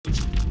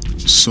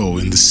So,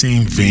 in the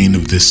same vein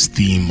of this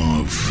theme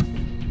of,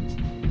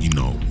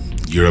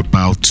 you're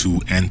about to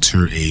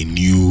enter a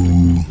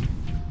new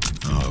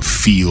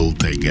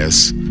field, I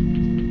guess.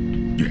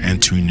 You're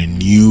entering a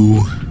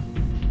new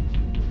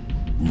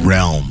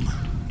realm.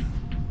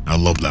 I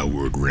love that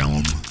word,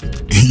 realm.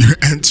 You're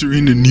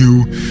entering a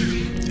new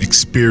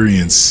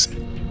experience,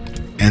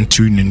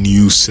 entering a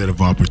new set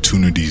of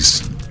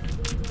opportunities.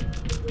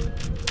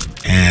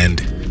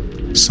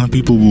 And some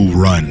people will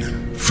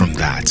run from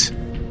that.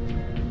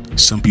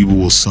 Some people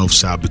will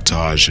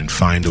self-sabotage and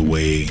find a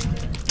way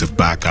to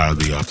back out of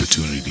the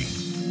opportunity,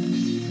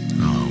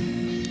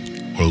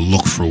 or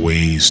look for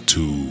ways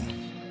to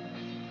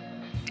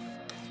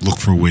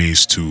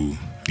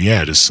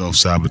to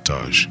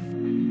self-sabotage,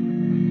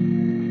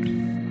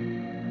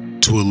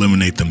 to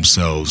eliminate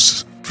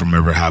themselves from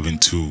ever having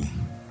to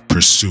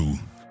pursue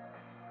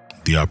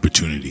the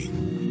opportunity.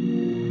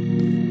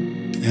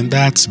 And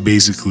that's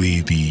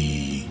basically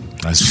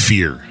that's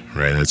fear,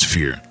 right? That's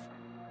fear.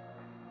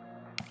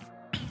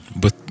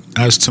 But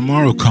as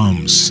tomorrow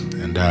comes,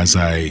 and as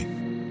I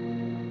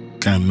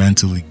kind of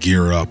mentally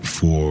gear up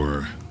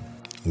for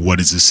what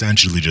is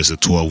essentially just a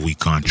 12-week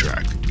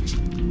contract,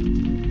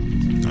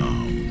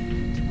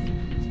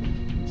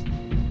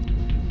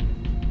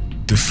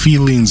 the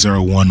feelings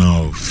are one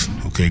of,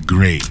 okay,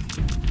 great.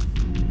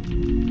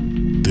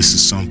 This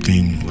is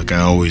something, like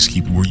I always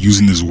we're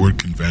using this word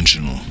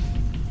conventional.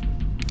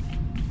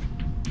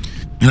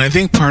 And I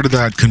think part of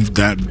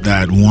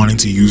that wanting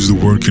to use the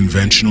word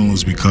conventional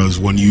is because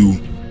when you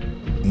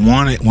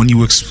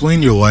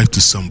explain your life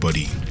to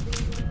somebody,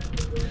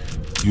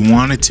 you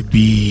want it to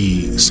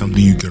be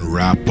something you can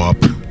wrap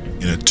up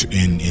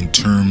in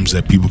terms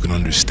that people can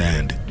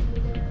understand.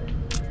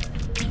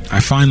 I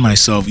find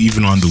myself,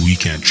 even on the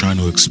weekend, trying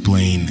to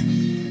explain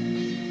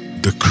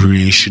the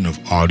creation of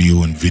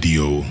audio and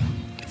video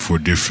for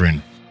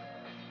different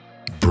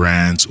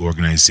brands,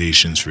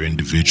 organizations, for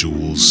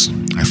individuals.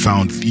 I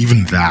found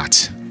even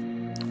that,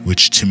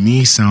 which to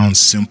me sounds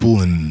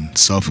simple and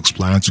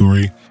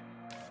self-explanatory,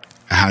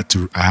 I had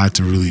to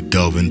really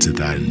delve into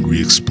that and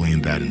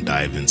re-explain that and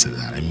dive into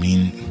that. I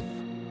mean,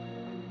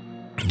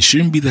 it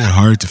shouldn't be that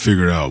hard to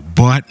figure it out,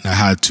 but I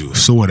had to,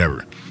 so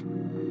whatever.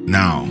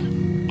 Now,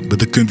 but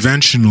the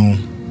conventional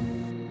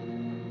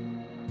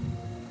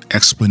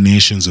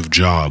explanations of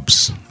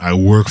jobs, I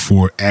work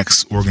for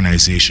X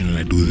organization and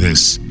I do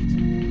this,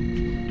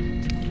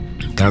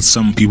 that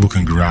some people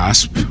can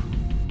grasp.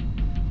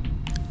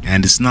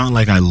 And it's not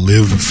like I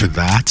live for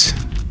that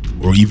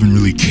or even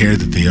really care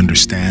that they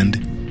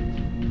understand,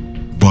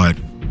 but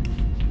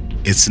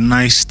it's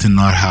nice to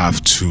not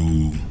have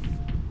to,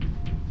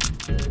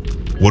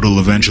 what'll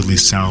eventually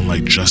sound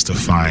like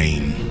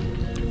justifying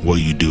what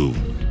you do.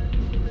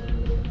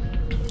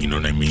 You know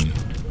what I mean?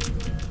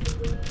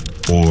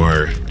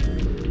 Or,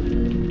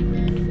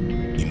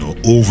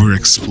 over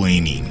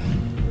explaining,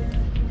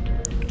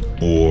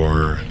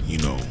 or,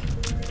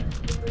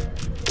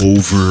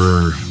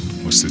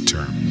 what's the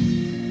term?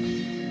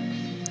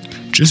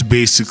 Just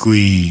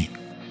basically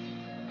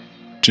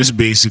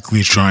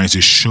trying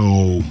to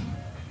show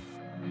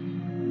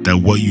that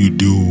what you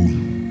do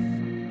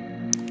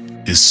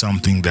is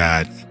something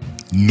that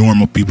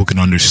normal people can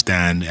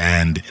understand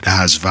and it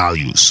has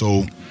value.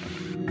 So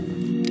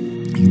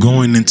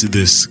going into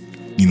this,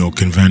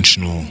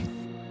 conventional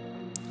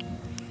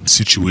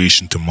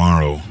situation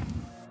tomorrow,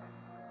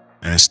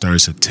 and it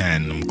starts at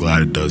 10. I'm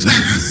glad it does.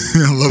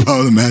 I love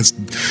how the man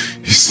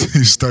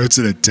he starts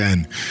it at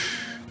 10.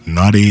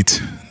 Not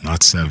 8,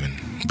 not 7,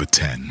 but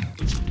 10.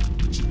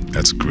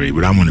 That's great,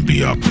 but I'm going to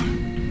be up.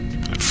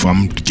 If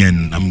I'm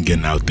getting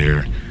out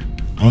there.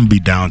 I'm going to be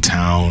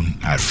downtown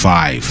at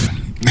 5.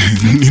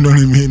 You know what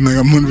I mean? Like,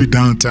 I'm going to be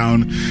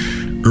downtown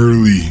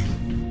early,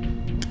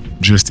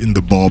 just in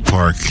the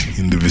ballpark,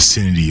 in the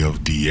vicinity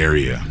of the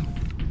area.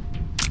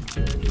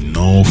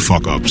 No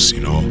fuck-ups,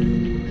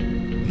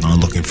 Not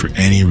looking for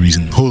any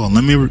reason. Hold on,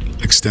 let me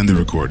extend the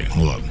recording.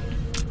 Hold up.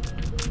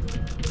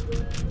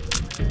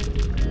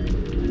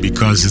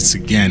 Because it's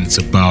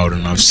about,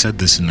 and I've said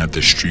this in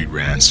other street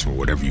rants, or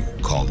whatever you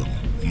call them,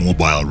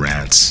 mobile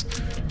rants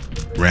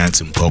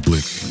in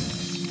public,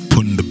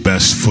 putting the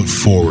best foot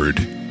forward.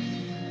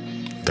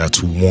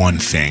 That's one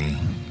thing.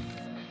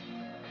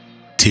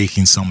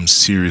 Taking something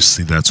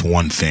seriously, that's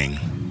one thing.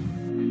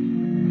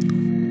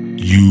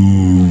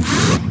 You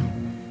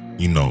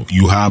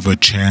have a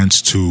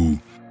chance to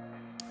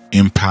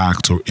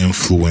impact or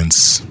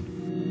influence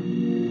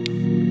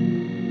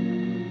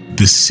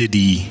the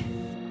city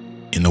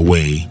in a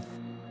way.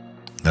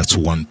 That's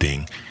one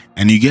thing.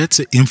 And you get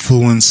to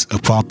influence a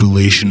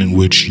population in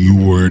which you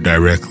were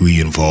directly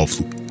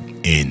involved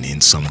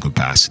in some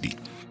capacity.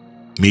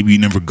 Maybe you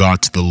never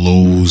got to the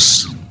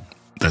lows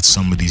that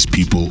some of these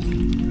people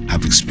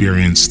have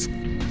experienced,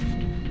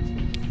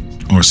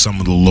 or some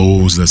of the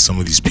lows that some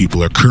of these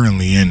people are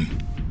currently in,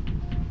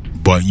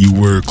 but you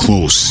were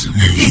close.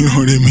 You know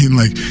what I mean?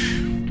 Like,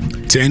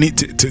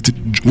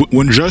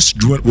 when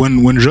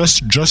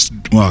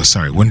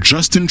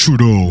Justin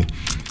Trudeau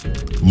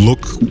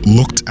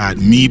looked at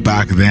me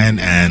back then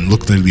and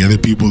looked at the other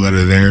people that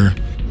are there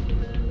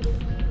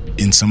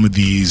in some of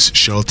these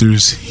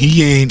shelters,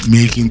 he ain't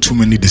making too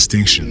many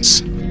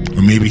distinctions.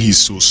 Or maybe he's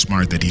so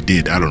smart that he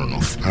did. I don't know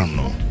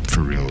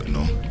for real, you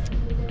know.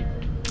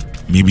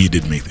 Maybe he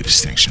did make the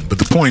distinction. But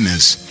the point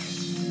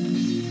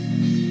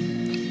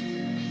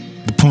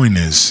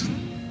is,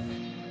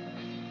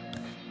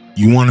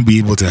 you want to be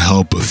able to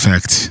help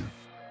affect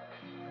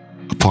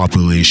a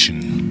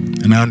population.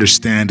 And I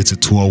understand it's a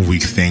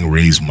 12-week thing,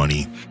 raise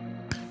money.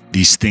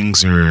 These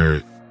things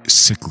are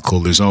cyclical.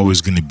 There's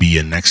always going to be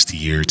a next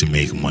year to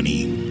make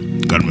money.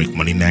 Got to make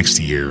money next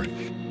year.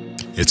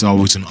 It's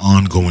always an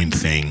ongoing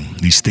thing.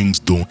 These things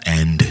don't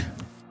end.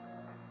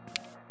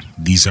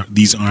 These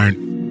aren't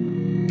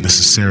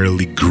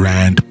necessarily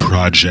grand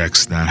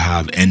projects that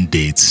have end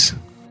dates.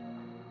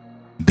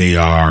 They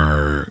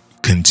are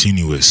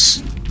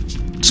continuous,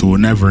 so it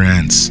never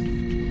ends.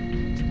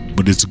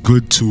 But it's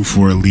good too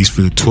for at least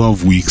for the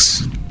 12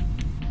 weeks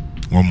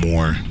or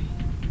more.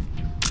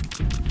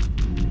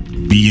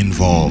 Be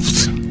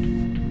involved,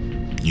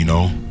 you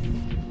know?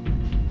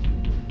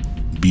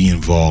 Be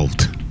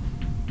involved.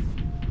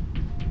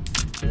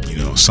 You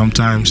know,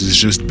 sometimes it's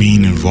just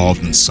being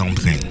involved in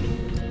something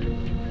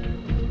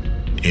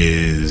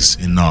is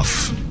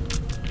enough.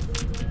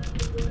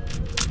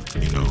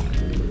 You know,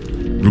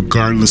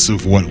 regardless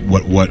of what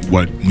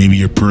maybe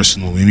your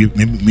personal,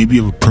 maybe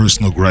you have a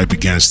personal gripe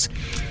against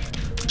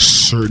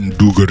certain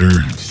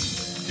do-gooder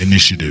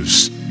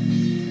initiatives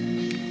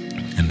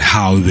and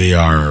how they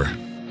are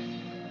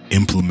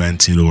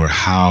implemented or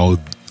how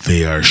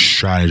they are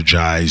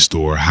strategized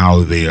or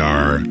how they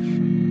are,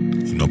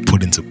 you know,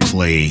 put into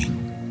play.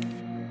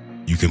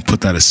 You can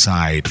put that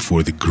aside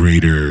for the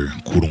greater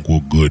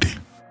quote-unquote good.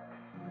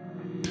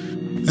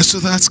 And so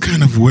that's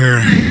kind of where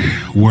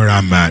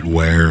I'm at,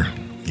 where,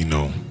 you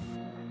know,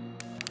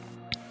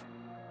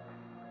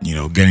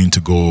 getting to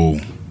go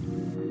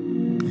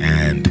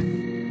and,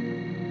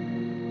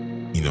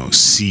 you know,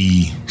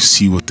 see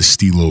what the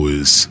stilo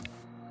is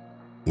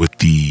with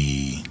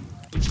the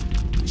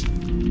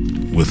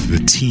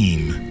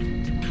team.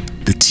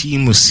 The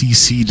team was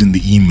CC'd in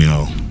the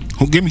email.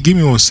 Oh, give me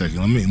 1 second.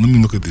 Let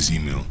me look at this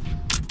email.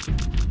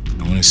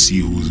 I want to see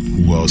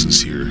who else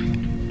is here.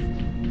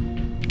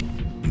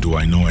 Do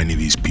I know any of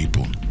these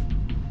people?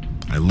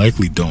 I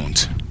likely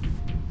don't.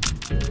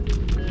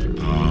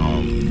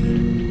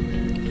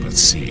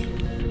 Let's see.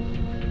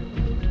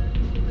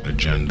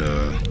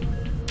 Agenda.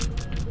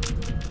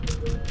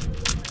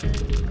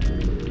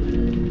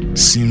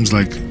 Seems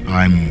like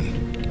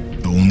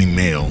I'm the only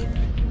male,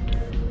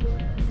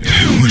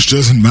 which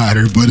doesn't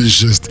matter, but it's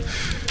just,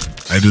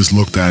 I just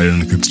looked at it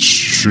and could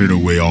straight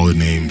away all the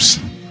names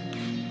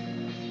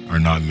are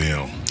not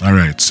male.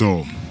 Alright,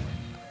 so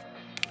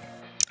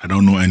I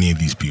don't know any of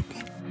these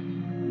people,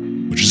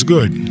 which is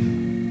good.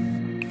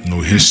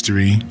 No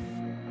history,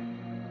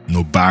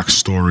 no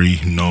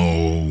backstory,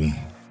 no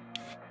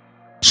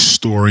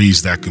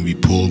stories that can be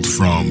pulled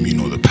from, you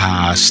know, the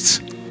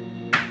past.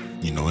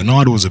 You know, and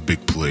Ottawa's a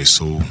big place,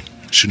 so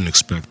I shouldn't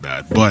expect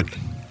that. But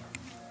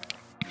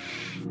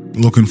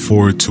looking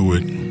forward to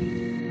it.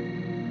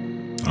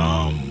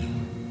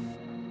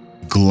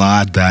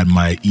 Glad that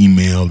my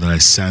email that I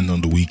sent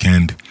on the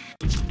weekend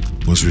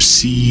was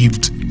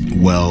received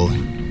well,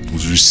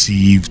 was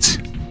received,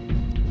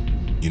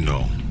 you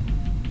know,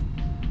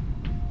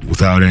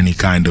 without any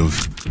kind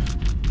of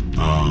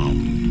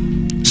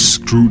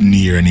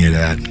scrutiny or any of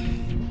that.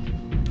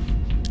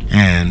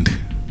 And,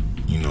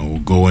 you know, we'll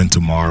go in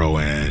tomorrow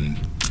and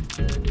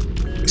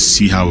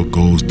see how it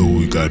goes, do what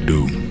we gotta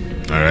do.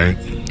 Alright?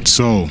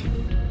 So,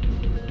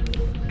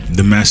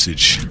 the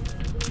message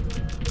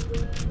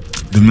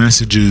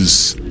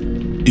is,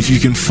 if you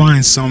can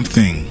find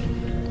something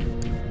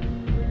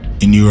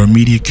in your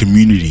immediate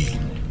community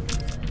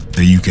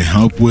that you can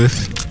help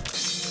with,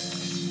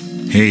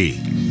 hey,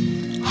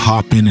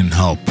 hop in and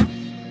help.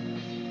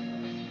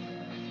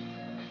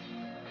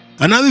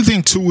 Another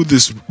thing too with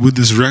this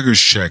records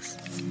check,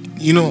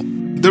 you know,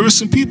 there were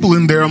some people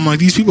in there, I'm like,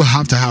 these people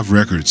have to have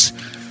records.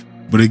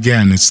 But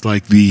again, it's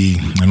like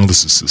I know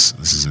this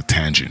is a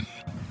tangent.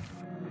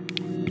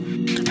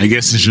 I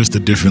guess it's just the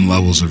different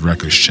levels of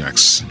records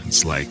checks.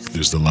 It's like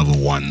there's the level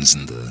 1s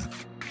and the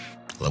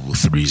level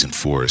 3s and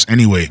 4s.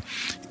 Anyway,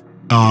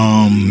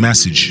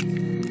 message.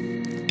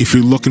 If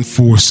you're looking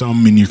for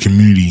something in your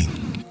community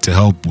to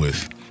help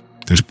with,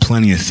 there's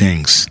plenty of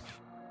things.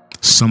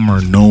 Some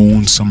are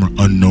known, some are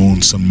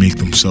unknown, some make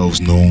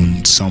themselves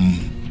known, some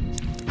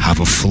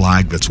have a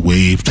flag that's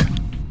waved.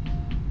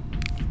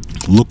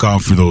 Look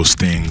out for those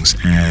things,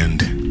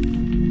 and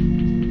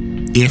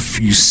if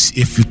it's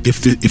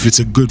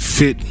a good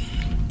fit,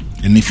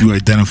 and if you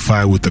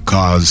identify with the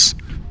cause,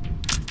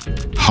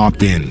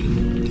 hop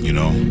in, you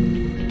know.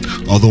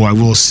 Although I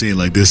will say,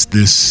 like, this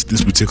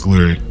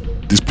particular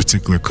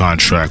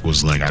contract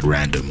was like at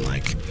random.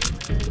 Like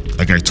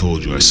I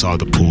told you, I saw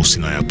the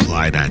posting, I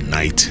applied at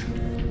night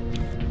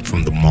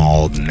from the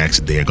mall. The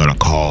next day I got a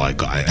call. I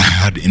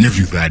had an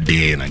interview that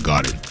day and I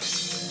got it.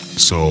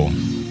 So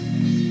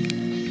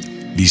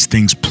these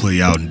things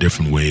play out in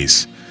different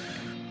ways.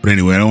 But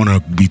anyway, I don't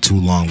want to be too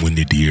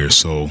long-winded here,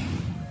 so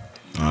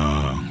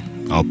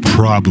I'll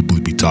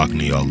probably be talking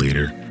to y'all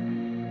later.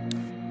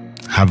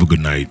 Have a good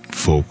night,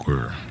 folk,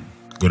 or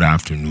good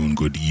afternoon,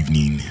 good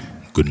evening,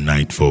 good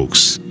night,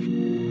 folks.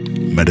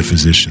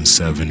 Metaphysician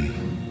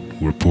 7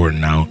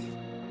 reporting out.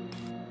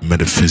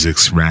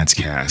 Metaphysics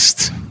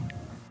Rantscast.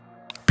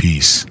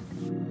 Peace.